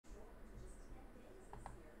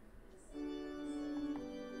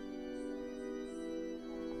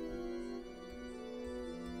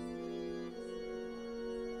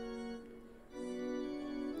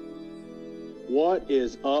What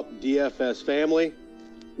is up, DFS family?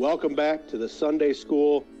 Welcome back to the Sunday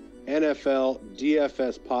School NFL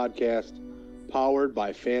DFS podcast, powered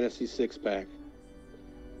by Fantasy Six Pack.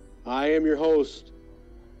 I am your host,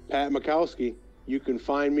 Pat Makowski. You can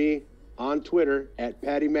find me on Twitter at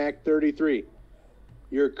PattyMac33.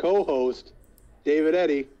 Your co-host, David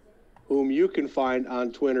Eddy, whom you can find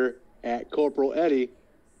on Twitter at Corporal Eddy.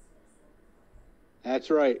 That's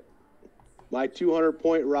right. My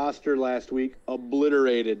 200-point roster last week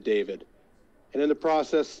obliterated David, and in the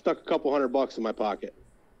process, stuck a couple $100 in my pocket.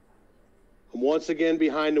 I'm once again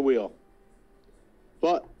behind the wheel.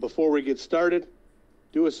 But before we get started,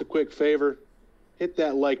 do us a quick favor. Hit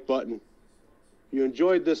that like button. If you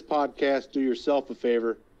enjoyed this podcast, do yourself a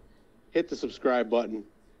favor. Hit the subscribe button.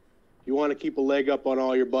 If you want to keep a leg up on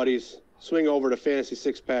all your buddies, swing over to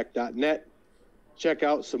fantasy6pack.net. Check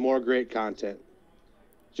out some more great content.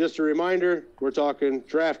 Just a reminder, we're talking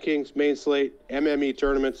DraftKings, main slate, MME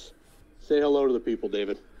tournaments. Say hello to the people,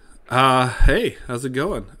 David. Hey, how's it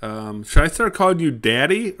going? Should I start calling you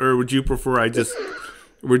Daddy, or would you prefer I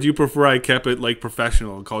kept it like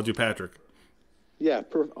professional and called you Patrick? Yeah,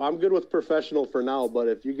 I'm good with professional for now, but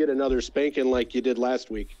if you get another spanking like you did last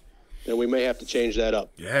week, then we may have to change that up.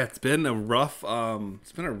 Yeah, it's been a rough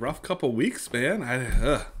couple weeks, man.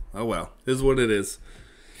 Oh well, it is what it is.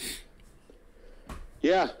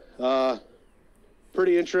 Yeah,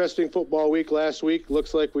 pretty interesting football week last week.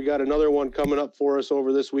 Looks like we got another one coming up for us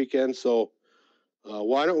over this weekend. So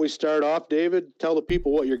why don't we start off, David? Tell the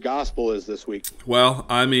people what your gospel is this week. Well,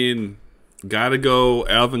 I mean, gotta go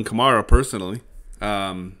Alvin Kamara personally.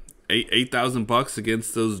 $8,000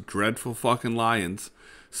 against those dreadful fucking Lions.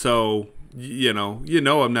 So you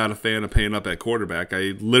know I'm not a fan of paying up at quarterback.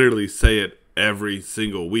 I literally say it every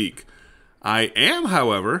single week. I am,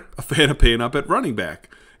 however, a fan of paying up at running back.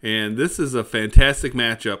 And this is a fantastic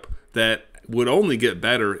matchup that would only get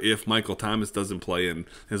better if Michael Thomas doesn't play. And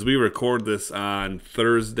as we record this on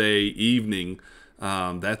Thursday evening,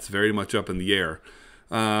 that's very much up in the air.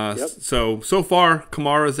 So far,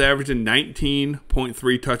 Kamara's averaging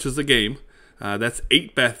 19.3 touches a game. That's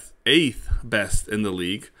eighth best in the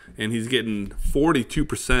league. And he's getting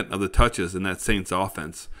 42% of the touches in that Saints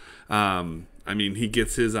offense. I mean, he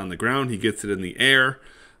gets his on the ground. He gets it in the air.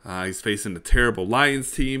 He's facing a terrible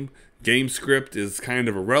Lions team. Game script is kind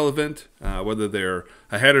of irrelevant. Whether they're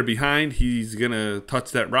ahead or behind, he's going to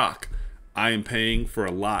touch that rock. I am paying for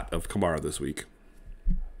a lot of Kamara this week.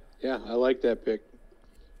 Yeah, I like that pick.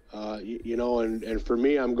 And for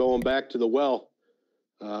me, I'm going back to the well.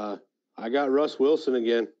 I got Russ Wilson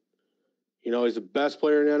again. He's the best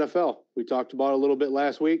player in the NFL. We talked about it a little bit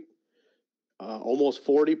last week. Almost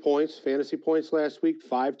 40 points, fantasy points last week,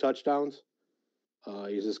 5 touchdowns.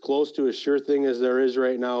 He's as close to a sure thing as there is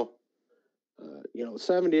right now.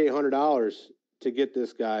 $7,800 to get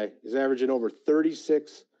this guy. He's averaging over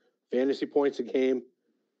 36 fantasy points a game.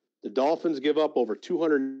 The Dolphins give up over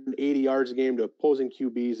 280 yards a game to opposing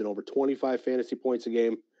QBs and over 25 fantasy points a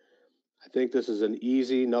game. I think this is an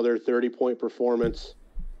easy, another 30-point performance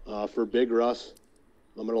for Big Russ.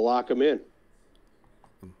 I'm going to lock him in.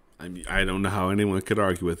 I mean, I don't know how anyone could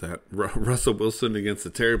argue with that. Russell Wilson against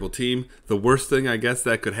a terrible team. The worst thing I guess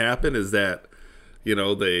that could happen is that,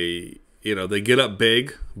 they get up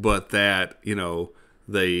big, but that,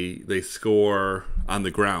 they score on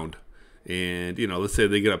the ground. And, let's say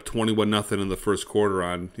they get up 21-0 in the first quarter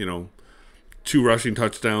on, 2 rushing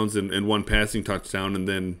touchdowns and 1 passing touchdown, and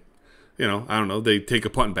then, I don't know, they take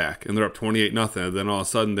a punt back and they're up 28-0, and then all of a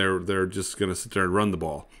sudden they're just going to sit there and run the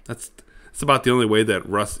ball. It's about the only way that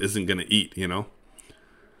Russ isn't going to eat,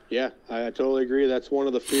 Yeah, I totally agree. That's one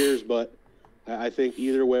of the fears, but I think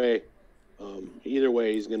either way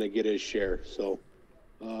he's going to get his share. So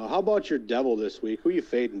how about your devil this week? Who are you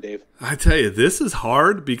fading, Dave? I tell you, this is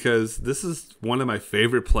hard because this is one of my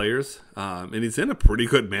favorite players, and he's in a pretty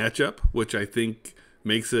good matchup, which I think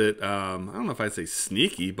makes it, I don't know if I'd say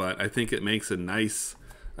sneaky, but I think it makes a nice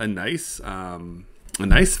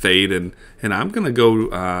fade, and I'm gonna go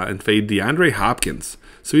and fade DeAndre Hopkins.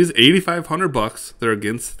 So he's $8,500. They're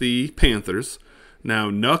against the Panthers. Now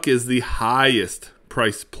Nuck is the highest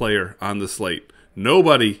priced player on the slate.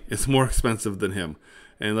 Nobody is more expensive than him,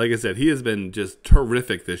 and like I said, he has been just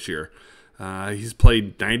terrific this year. He's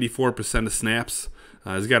played 94% of snaps.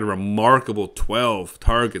 He's got a remarkable 12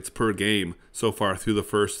 targets per game so far through the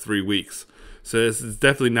first 3 weeks. So it's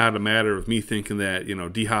definitely not a matter of me thinking that,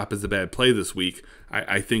 D-Hop is a bad play this week.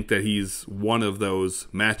 I think that he's one of those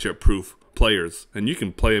matchup-proof players, and you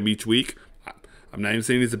can play him each week. I'm not even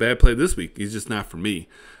saying he's a bad play this week. He's just not for me.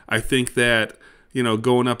 I think that,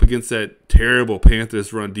 going up against that terrible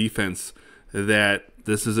Panthers run defense, that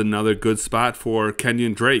this is another good spot for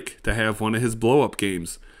Kenyon Drake to have one of his blow-up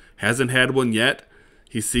games. Hasn't had one yet.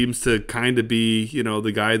 He seems to kind of be,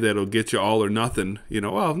 the guy that'll get you all or nothing.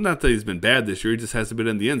 Well, not that he's been bad this year. He just hasn't been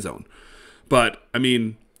in the end zone. But, I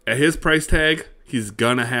mean, at his price tag, he's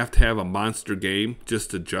going to have a monster game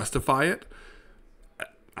just to justify it.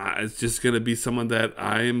 It's just going to be someone that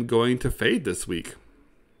I am going to fade this week.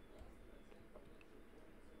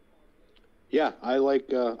 Yeah, I like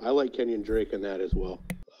Kenyon Drake in that as well.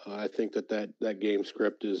 I think that game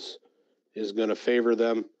script is going to favor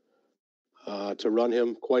them to run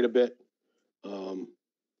him quite a bit.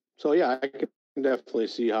 So yeah, I can definitely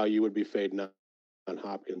see how you would be fading on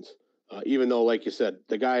Hopkins, even though, like you said,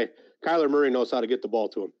 the guy Kyler Murray knows how to get the ball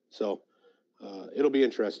to him. So it'll be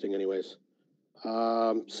interesting, anyways.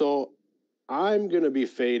 So I'm going to be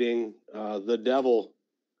fading the devil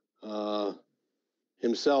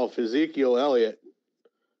himself, Ezekiel Elliott,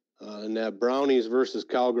 in that Brownies versus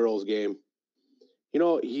Cowgirls game.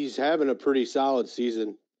 He's having a pretty solid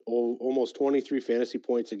season, almost 23 fantasy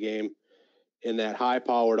points a game in that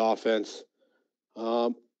high-powered offense.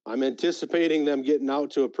 I'm anticipating them getting out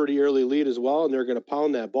to a pretty early lead as well, and they're going to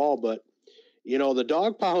pound that ball. But, the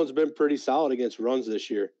dog pound's been pretty solid against runs this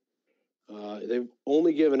year. They've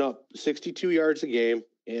only given up 62 yards a game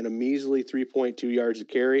and a measly 3.2 yards a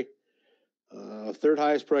carry. Third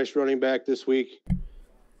highest priced running back this week.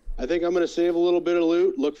 I think I'm going to save a little bit of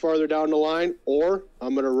loot, look farther down the line, or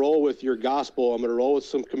I'm going to roll with your gospel. I'm going to roll with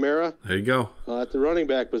some Kamara. There you go. At the running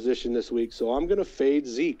back position this week. So I'm going to fade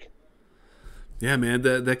Zeke. Yeah, man,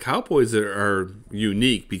 the Cowboys are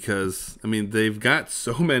unique because, they've got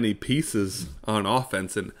so many pieces on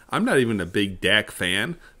offense, and I'm not even a big Dak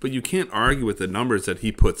fan, but you can't argue with the numbers that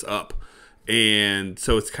he puts up. And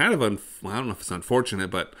so it's kind of, I don't know if it's unfortunate,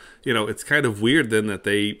 but, it's kind of weird then that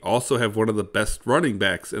they also have one of the best running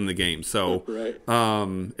backs in the game. So right.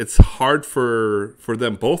 It's hard for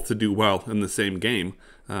them both to do well in the same game,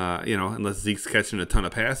 unless Zeke's catching a ton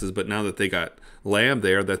of passes. But now that they got Lamb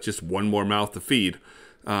there, that's just one more mouth to feed,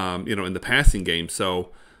 in the passing game. So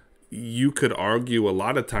you could argue a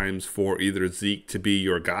lot of times for either Zeke to be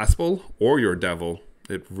your gospel or your devil.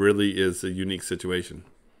 It really is a unique situation.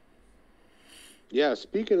 Yeah,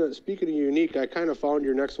 speaking of unique, I kind of found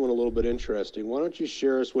your next one a little bit interesting. Why don't you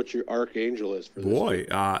share us what your Archangel is for this week?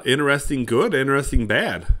 Interesting good, interesting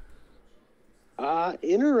bad.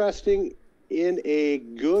 Interesting in a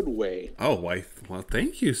good way. Oh, well,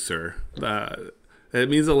 thank you, sir. It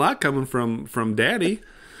means a lot coming from Daddy.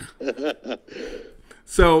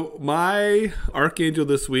 So my Archangel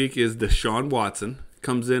this week is Deshaun Watson.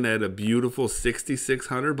 Comes in at a beautiful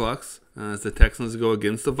 $6,600 as the Texans go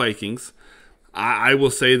against the Vikings. I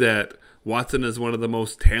will say that Watson is one of the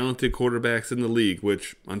most talented quarterbacks in the league,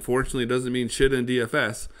 which unfortunately doesn't mean shit in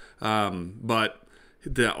DFS. But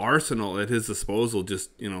the arsenal at his disposal just,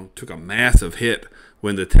 took a massive hit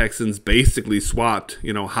when the Texans basically swapped,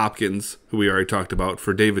 Hopkins, who we already talked about,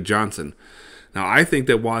 for David Johnson. Now, I think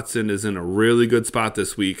that Watson is in a really good spot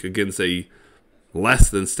this week against a less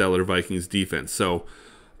than stellar Vikings defense. So,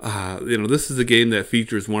 this is a game that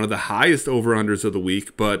features one of the highest over-unders of the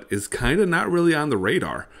week, but is kind of not really on the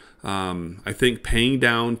radar. I think paying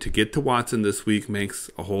down to get to Watson this week makes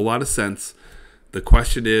a whole lot of sense. The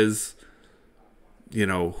question is,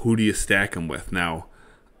 who do you stack him with? Now,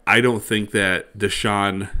 I don't think that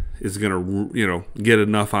Deshaun is going to, get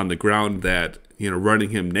enough on the ground that, running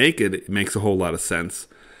him naked makes a whole lot of sense.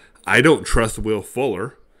 I don't trust Will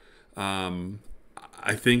Fuller.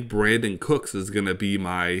 I think Brandon Cooks is going to be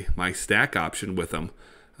my stack option with him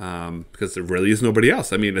because there really is nobody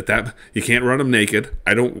else. At that, you can't run him naked.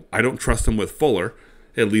 I don't trust him with Fuller.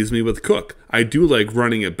 It leaves me with Cook. I do like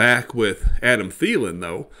running it back with Adam Thielen,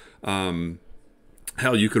 though.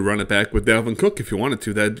 Hell, you could run it back with Dalvin Cook if you wanted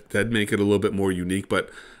to. That'd make it a little bit more unique. But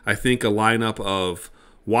I think a lineup of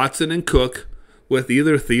Watson and Cook with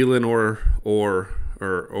either Thielen or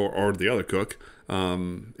the other Cook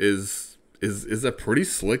is a pretty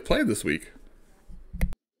slick play this week.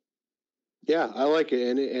 Yeah, I like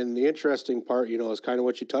it. And the interesting part, is kind of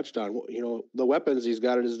what you touched on. The weapons he's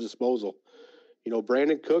got at his disposal.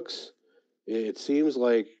 Brandon Cooks, it seems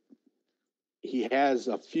like he has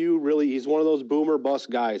a few really, he's one of those boomer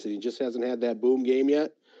bust guys, and he just hasn't had that boom game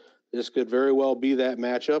yet. This could very well be that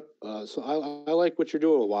matchup. So I like what you're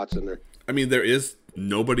doing with Watson there. There is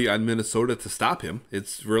nobody on Minnesota to stop him.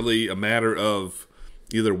 It's really a matter of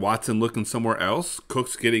either Watson looking somewhere else,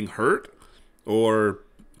 Cooks getting hurt, or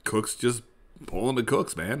Cooks just pulling the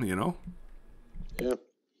Cooks, man, Yeah.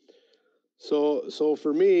 So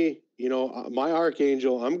for me, my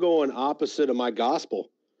Archangel, I'm going opposite of my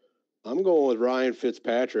gospel. I'm going with Ryan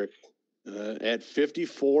Fitzpatrick. at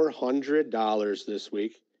 $5,400 this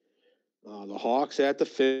week. The Hawks at the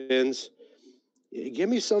Finns. Give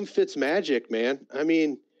me some Fitz magic, man. I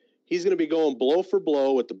mean, he's going to be going blow for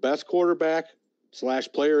blow with the best quarterback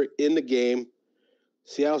 / player in the game.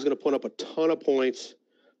 Seattle's going to put up a ton of points.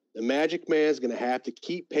 The Magic Man's going to have to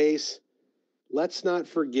keep pace. Let's not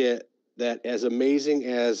forget that as amazing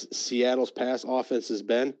as Seattle's pass offense has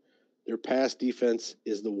been, their pass defense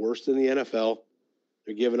is the worst in the NFL.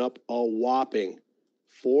 They're giving up a whopping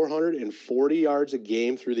 440 yards a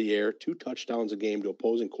game through the air, 2 touchdowns a game to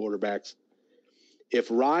opposing quarterbacks. If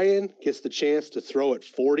Ryan gets the chance to throw it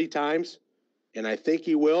 40 times, and I think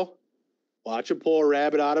he will, watch him pull a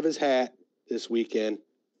rabbit out of his hat this weekend.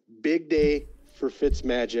 Big day for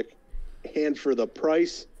Fitzmagic. And for the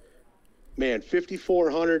price, man,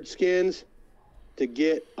 5,400 skins to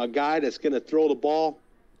get a guy that's going to throw the ball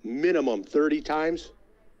minimum 30 times.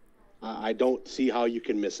 I don't see how you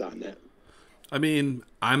can miss on that. I mean,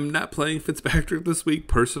 I'm not playing Fitzpatrick this week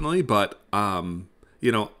personally, but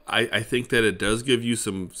I think that it does give you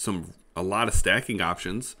a lot of stacking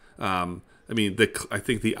options. I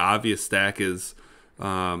think the obvious stack is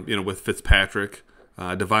with Fitzpatrick,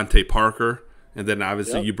 Devontae Parker, and then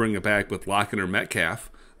obviously you bring it back with Lockett or Metcalf,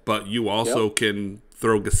 but you also can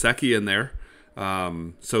throw Gesicki in there.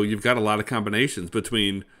 So you've got a lot of combinations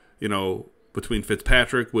between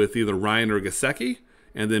Fitzpatrick with either Ryan or Gesicki,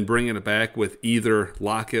 and then bringing it back with either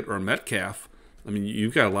Lockett or Metcalf. I mean,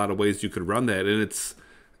 you've got a lot of ways you could run that, and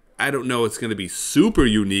I don't know it's going to be super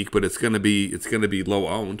unique, but it's going to be low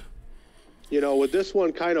owned. Would this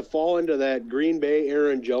one kind of fall into that Green Bay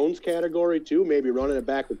Aaron Jones category too? Maybe running it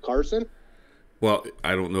back with Carson? Well,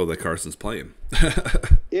 I don't know that Carson's playing.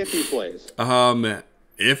 If he plays.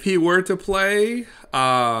 If he were to play,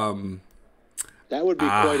 that would be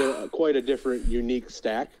quite a different, unique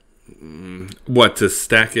stack. What, to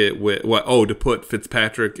stack it with what? Oh, to put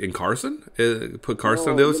Fitzpatrick and Carson? Put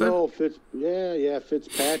Carson on the other side?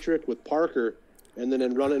 Fitzpatrick with Parker, and then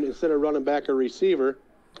instead of running back a receiver,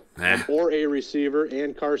 or a receiver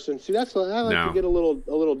and Carson. See, I like to get a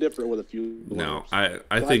little different with a few. No, I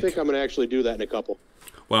think I'm going to actually do that in a couple.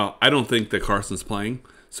 Well, I don't think that Carson's playing,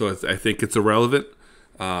 so I think it's irrelevant.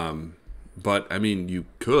 But I mean, you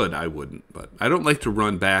could. I wouldn't. But I don't like to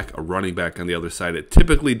run back a running back on the other side. It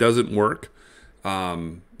typically doesn't work.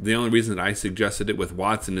 The only reason that I suggested it with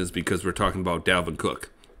Watson is because we're talking about Dalvin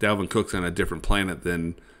Cook. Dalvin Cook's on a different planet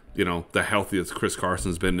than the healthiest Chris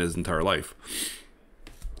Carson's been in his entire life.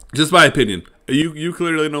 Just my opinion. You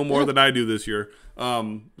clearly know more than I do this year.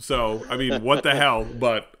 So I mean, what the hell?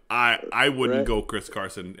 But I wouldn't go Chris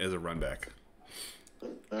Carson as a run back.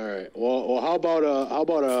 All right. Well, how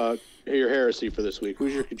about your heresy for this week?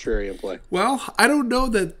 Who's your contrarian play? Well, I don't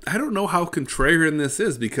know how contrarian this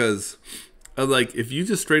is because, if you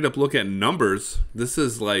just straight up look at numbers, this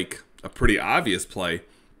is like a pretty obvious play.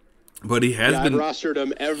 But he has been. I've rostered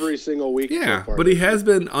him every single week. Yeah, so far. But he has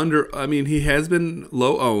been he has been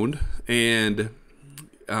low owned, and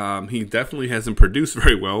he definitely hasn't produced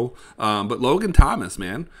very well. But Logan Thomas,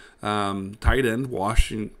 man, tight end,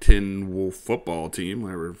 Washington football team,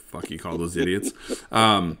 whatever the fuck you call those idiots.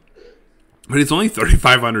 But he's only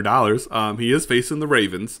 $3,500. He is facing the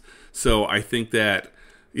Ravens, so I think that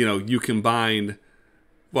you combine.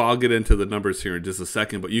 Well, I'll get into the numbers here in just a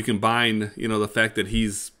second, but you combine, the fact that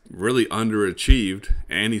he's really underachieved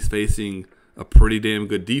and he's facing a pretty damn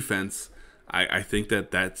good defense. I think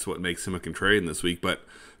that's what makes him a contrarian this week. But,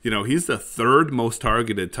 he's the 3rd most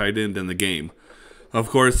targeted tight end in the game. Of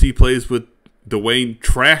course, he plays with Dwayne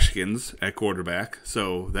Trashkins at quarterback,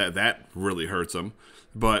 so that really hurts him.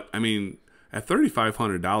 But, I mean, at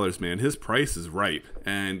 $3,500, man, his price is right.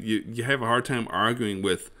 And you have a hard time arguing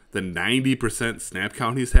with the 90% snap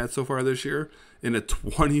count he's had so far this year and a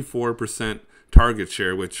 24% target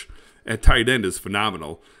share, which at tight end is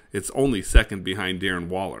phenomenal. It's only second behind Darren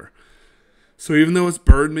Waller. So even though it's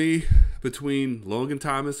burned me between Logan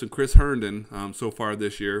Thomas and Chris Herndon so far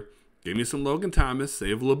this year, give me some Logan Thomas,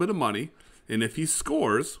 save a little bit of money, and if he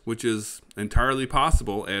scores, which is entirely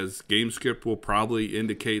possible, as game script will probably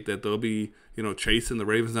indicate that they'll be chasing the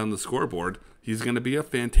Ravens on the scoreboard, he's going to be a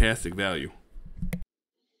fantastic value.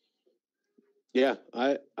 Yeah,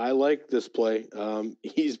 I like this play.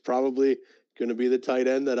 He's probably going to be the tight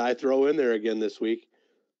end that I throw in there again this week.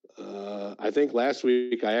 I think last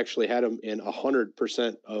week I actually had him in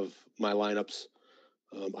 100% of my lineups.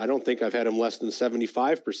 I don't think I've had him less than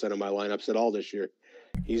 75% of my lineups at all this year.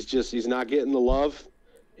 He's not getting the love.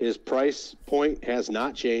 His price point has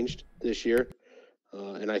not changed this year.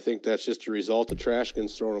 And I think that's just a result of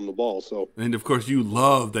Trashkins throwing him the ball. And of course, you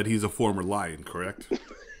love that he's a former Lion, correct?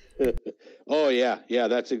 Oh, yeah. Yeah,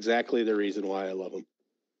 that's exactly the reason why I love him.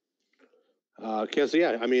 Because,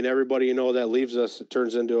 yeah, I mean, everybody that leaves us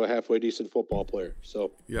turns into a halfway decent football player.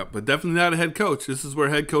 So Yeah, but definitely not a head coach. This is where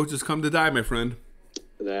head coaches come to die, my friend.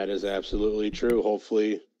 that is absolutely true.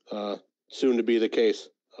 Hopefully soon to be the case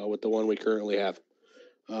with the one we currently have.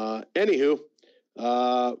 Anywho,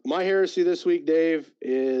 my heresy this week, Dave,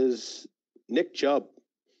 is Nick Chubb.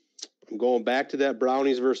 I'm going back to that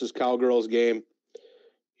Brownies versus Cowgirls game.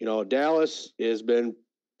 Dallas has been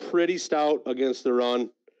pretty stout against the run.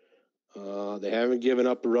 They haven't given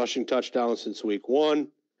up a rushing touchdown since week 1.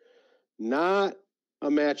 Not a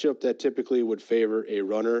matchup that typically would favor a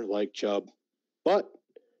runner like Chubb, but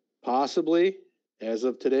possibly, as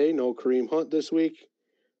of today, no Kareem Hunt this week.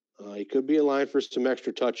 He could be in line for some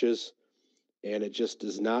extra touches, and it just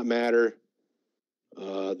does not matter.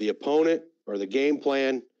 The opponent or the game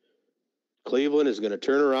plan, Cleveland is going to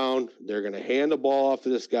turn around. They're going to hand the ball off to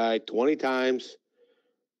this guy 20 times.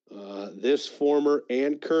 This former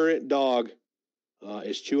and current dog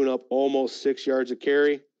is chewing up almost 6 yards a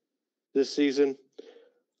carry this season.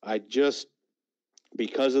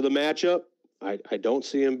 Because of the matchup, I don't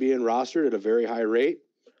see him being rostered at a very high rate.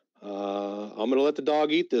 I'm going to let the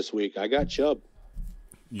dog eat this week. I got Chubb.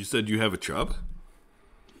 You said you have a Chubb?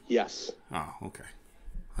 Yes. Oh, okay.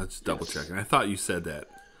 Let's double checking. I thought you said that.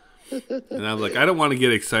 And I'm like, I don't want to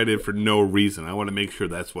get excited for no reason. I want to make sure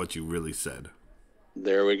that's what you really said.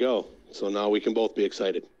 There we go. So now we can both be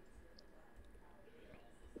excited.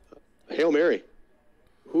 Hail Mary.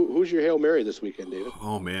 Who's your Hail Mary this weekend, David?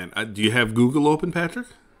 Oh, man. Do you have Google open, Patrick?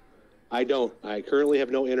 I don't. I currently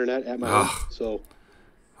have no internet at my house. So.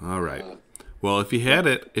 All right. Well, if you had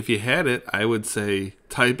it, I would say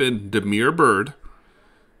type in Damiere Byrd.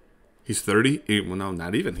 He's 30. Well, no,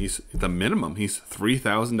 not even. He's the minimum. He's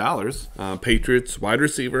 $3,000. Patriots wide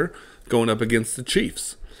receiver going up against the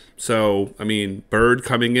Chiefs. So, I mean, Byrd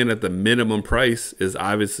coming in at the minimum price is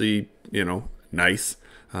obviously, nice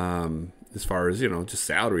as far as, just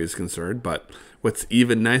salary is concerned. But what's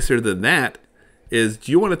even nicer than that is,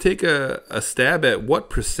 do you want to take a stab at what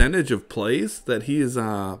percentage of plays that he has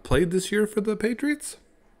played this year for the Patriots?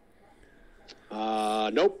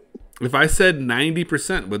 Nope. If I said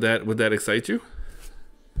 90%, would that excite you?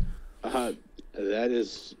 That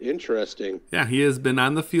is interesting. Yeah, he has been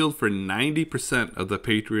on the field for 90% of the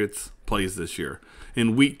Patriots' plays this year.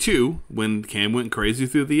 In week 2, when Cam went crazy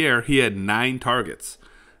through the air, he had 9 targets.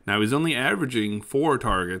 Now, he's only averaging 4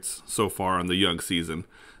 targets so far on the young season.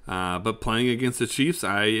 But playing against the Chiefs,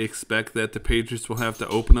 I expect that the Patriots will have to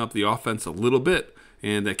open up the offense a little bit,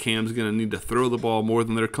 and that Cam's going to need to throw the ball more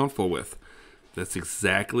than they're comfortable with. That's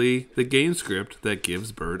exactly the game script that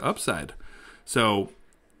gives Byrd upside. So,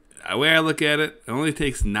 the way I look at it, it only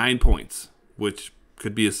takes 9 points, which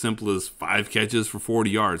could be as simple as 5 catches for 40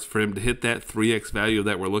 yards for him to hit that 3x value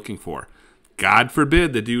that we're looking for. God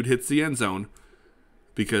forbid the dude hits the end zone,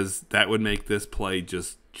 because that would make this play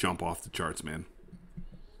just jump off the charts, man.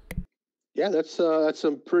 Yeah, that's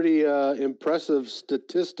some pretty impressive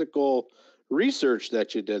statistical research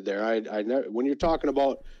that you did there. I never, when you're talking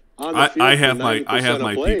about on the field, I have my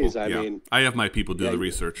plays, people. I have my people do the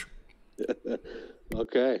research.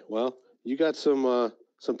 Okay, well, you got some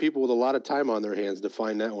people with a lot of time on their hands to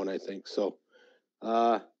find that one, I think. So,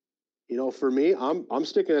 for me, I'm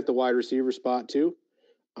sticking at the wide receiver spot too.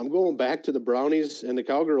 I'm going back to the Brownies and the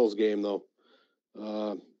Cowgirls game though.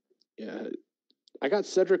 I got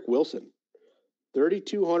Cedrick Wilson,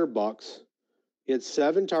 $3,200. He had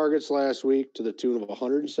 7 targets last week to the tune of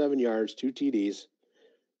 107 yards, 2 TDs.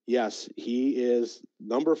 Yes, he is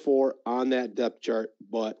number 4 on that depth chart,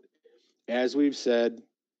 but as we've said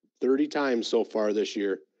 30 times so far this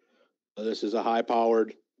year, this is a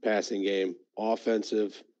high-powered passing game,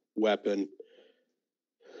 offensive weapon.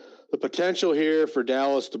 The potential here for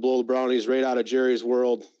Dallas to blow the Brownies right out of Jerry's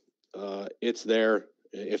world, it's there.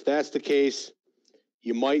 If that's the case,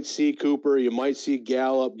 you might see Cooper, you might see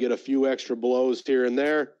Gallup get a few extra blows here and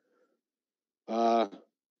there.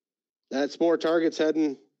 That's more targets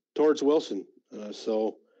heading towards Wilson.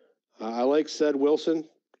 So I like said Wilson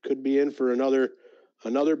could be in for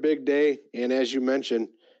another big day. And as you mentioned,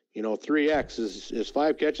 3X is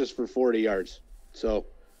 5 catches for 40 yards. So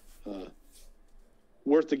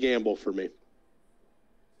worth the gamble for me.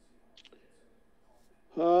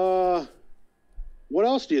 What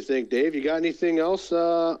else do you think, Dave? You got anything else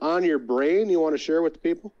on your brain you want to share with the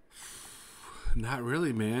people? Not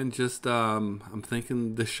really, man. Just I'm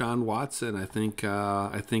thinking Deshaun Watson. I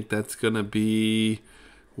think that's gonna be.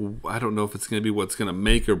 I don't know if it's gonna be what's gonna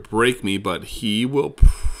make or break me, but he will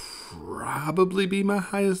probably be my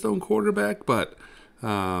highest owned quarterback. But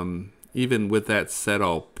even with that said,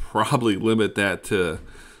 I'll probably limit that to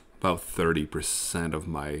about 30% of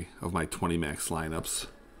my 20 max lineups.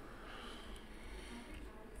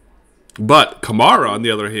 But Kamara, on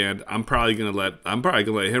the other hand, I'm probably gonna let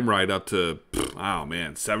him ride up to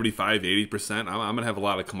 75-80%. I'm gonna have a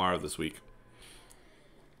lot of Kamara this week.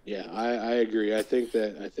 Yeah, I agree. I think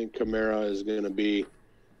Kamara is going to be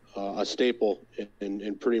a staple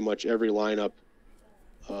in pretty much every lineup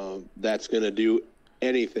that's going to do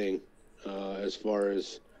anything as far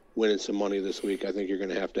as winning some money this week. I think you're going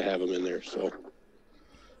to have him in there. So,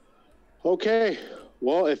 okay.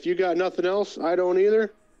 Well, if you got nothing else, I don't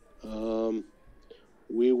either.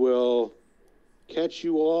 We will catch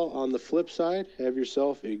you all on the flip side. Have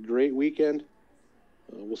yourself a great weekend.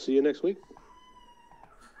 We'll see you next week.